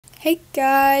Hey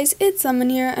guys, it's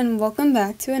Lemon here and welcome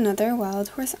back to another Wild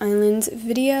Horse Islands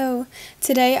video.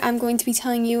 Today I'm going to be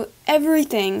telling you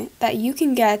everything that you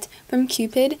can get from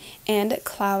Cupid and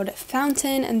Cloud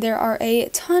Fountain, and there are a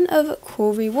ton of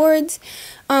cool rewards.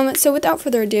 So without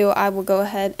further ado, I will go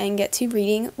ahead and get to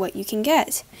reading what you can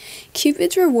get.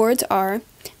 Cupid's rewards are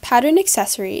pattern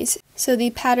accessories. So the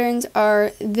patterns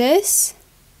are this,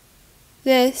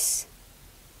 this,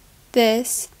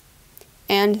 this,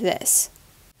 and this.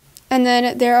 And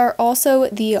then there are also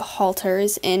the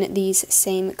halters in these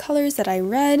same colors that I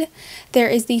read. There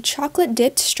is the chocolate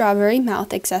dipped strawberry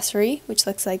mouth accessory, which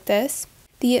looks like this.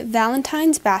 The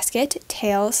Valentine's basket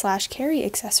tail/carry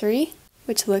accessory,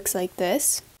 which looks like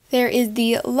this. There is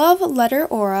the love letter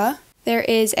aura. There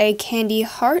is a candy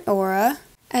heart aura.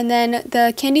 And then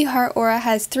the candy heart aura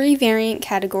has 3 variant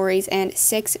categories and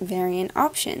 6 variant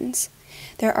options.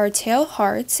 There are tail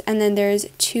hearts, and then there's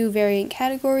 2 variant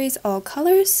categories, all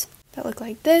colors, that look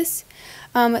like this.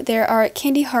 There are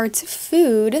candy hearts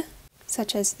food,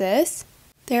 such as this.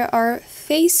 There are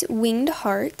face winged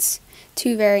hearts,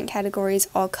 2 variant categories,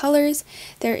 all colors.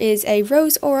 There is a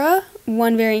rose aura,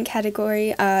 1 variant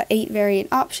category, 8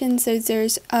 variant options. So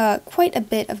there's quite a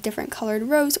bit of different colored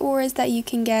rose auras that you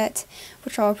can get,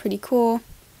 which are all pretty cool.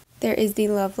 There is the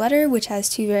love letter, which has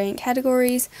 2 variant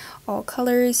categories, all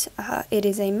colors. It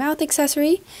is a mouth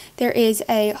accessory. There is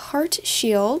a heart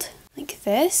shield, like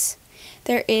this.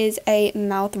 There is a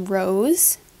mouth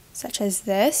rose, such as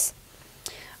this.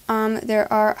 There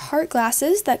are heart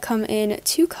glasses that come in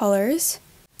 2 colors.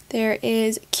 There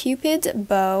is Cupid's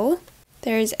bow.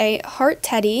 There's a heart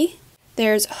teddy.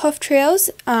 There's hoof trails.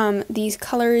 These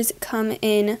colors come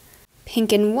in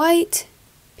pink and white,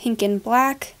 pink and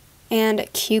black,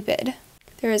 and Cupid.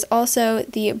 There is also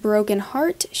the broken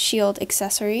heart shield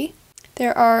accessory.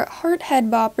 There are heart head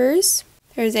boppers.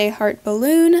 There's a heart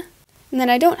balloon. And then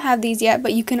I don't have these yet,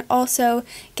 but you can also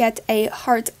get a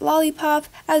heart lollipop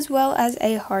as well as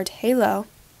a heart halo.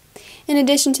 In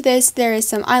addition to this, there is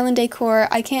some island decor.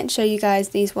 I can't show you guys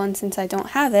these ones since I don't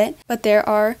have it, but there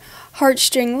are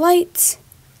heartstring lights,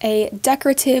 a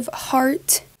decorative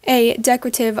heart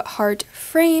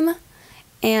frame,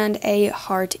 and a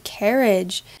heart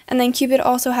carriage. And then Cupid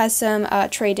also has some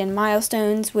trade-in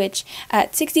milestones, which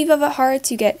at 60 velvet hearts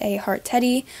you get a heart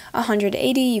teddy,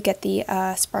 180 you get the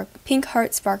pink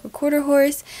heart sparkle quarter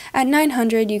horse, at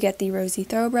 900 you get the rosy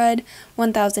thoroughbred,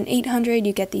 1800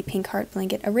 you get the pink heart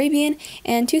blanket Arabian,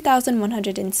 and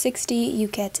 2160 you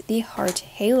get the heart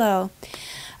halo.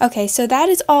 Okay, so that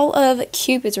is all of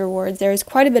Cupid's rewards. There's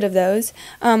quite a bit of those.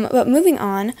 But moving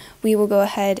on, we will go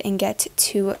ahead and get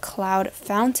to Cloud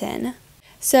Fountain.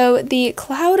 So the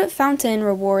Cloud Fountain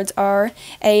rewards are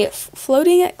a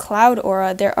floating cloud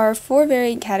aura. There are 4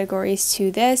 variant categories to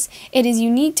this. It is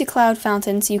unique to Cloud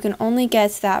Fountain, so you can only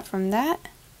get that from that.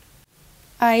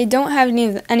 I don't have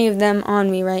any of them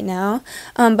on me right now,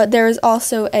 but there is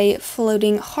also a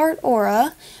floating heart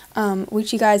aura,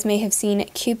 which you guys may have seen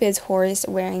Cupid's horse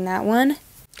wearing that one.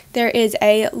 There is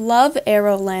a love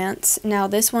arrow lance. Now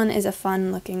this one is a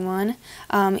fun looking one.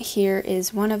 Here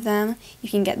is one of them. You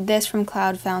can get this from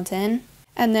Cloud Fountain.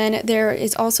 And then there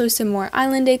is also some more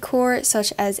island decor,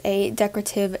 such as a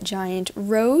decorative giant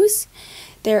rose.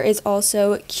 There is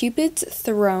also Cupid's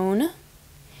throne.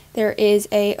 There is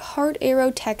a heart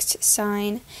arrow text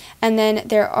sign, and then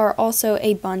there are also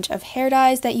a bunch of hair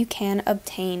dyes that you can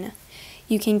obtain.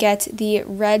 You can get the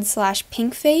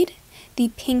red/pink fade, the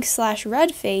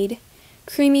pink/red fade,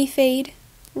 creamy fade,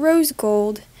 rose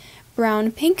gold,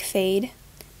 brown pink fade,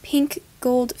 pink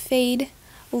gold fade,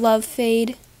 love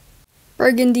fade,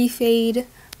 burgundy fade,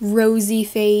 rosy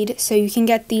fade. So you can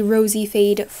get the rosy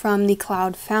fade from the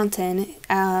Cloud Fountain.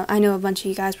 I know a bunch of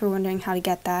you guys were wondering how to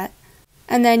get that.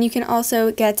 And then you can also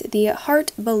get the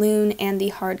heart balloon and the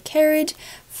heart carriage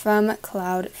from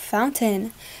Cloud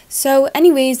Fountain. So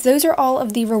anyways, those are all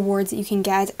of the rewards that you can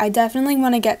get. I definitely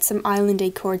want to get some island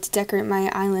decor to decorate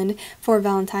my island for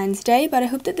Valentine's Day, but I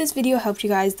hope that this video helped you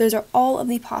guys. Those are all of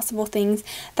the possible things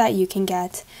that you can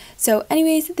get. So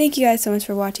anyways, thank you guys so much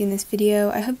for watching this video.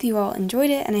 I hope that you all enjoyed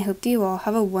it, and I hope that you all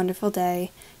have a wonderful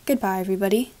day. Goodbye,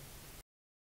 everybody.